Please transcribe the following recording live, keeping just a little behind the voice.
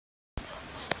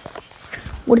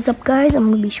What is up, guys? I'm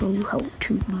going to be showing you how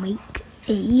to make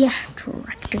a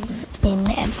tractor in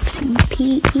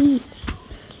MCPE.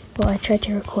 Well, I tried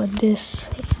to record this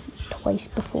twice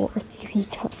before,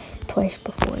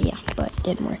 yeah, but it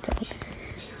didn't work out.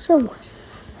 So,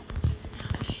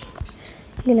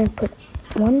 I'm going to put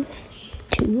 1,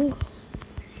 2,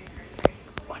 3,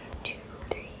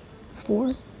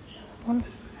 4, 1,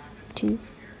 2,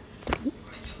 3,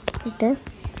 right there.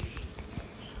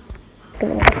 I'm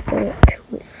going to fill it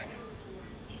with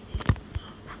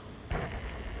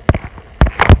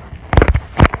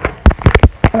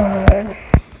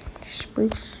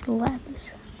spruce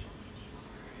slabs.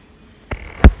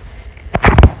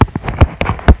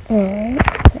 And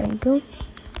there you go.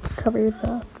 Cover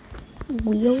the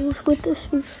wheels with the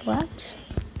spruce slabs.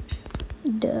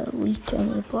 Delete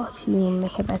any blocks you may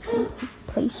have accidentally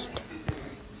placed.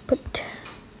 Put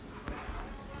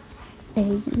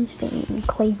a stain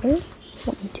claver.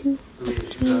 1, 2,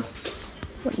 2,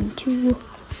 1, 2,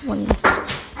 1.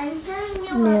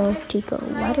 Now take a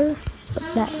ladder, put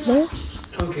that there.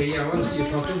 Okay, yeah, I want to see you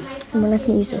talking. And then I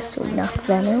can use this to knock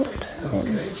that out and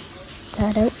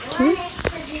that out too.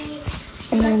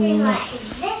 And then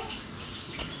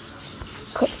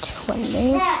put one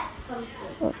there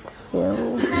and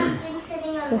fill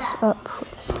this up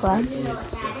with a slab.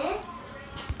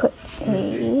 Put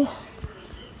a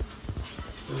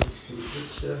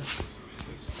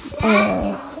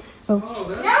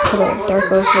put a dark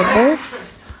over there.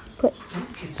 Put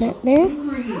that there.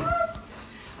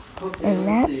 And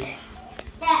that.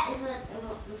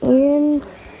 And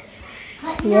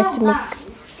we have to make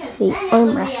the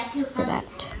armrests for that.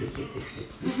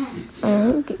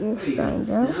 Alright, get your signs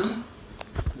out.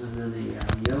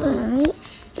 Alright,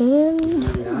 and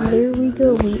there we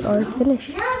go, we are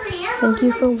finished. Thank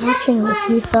you for watching. If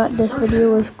you thought this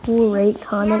video was cool, rate,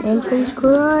 comment, and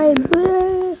subscribe.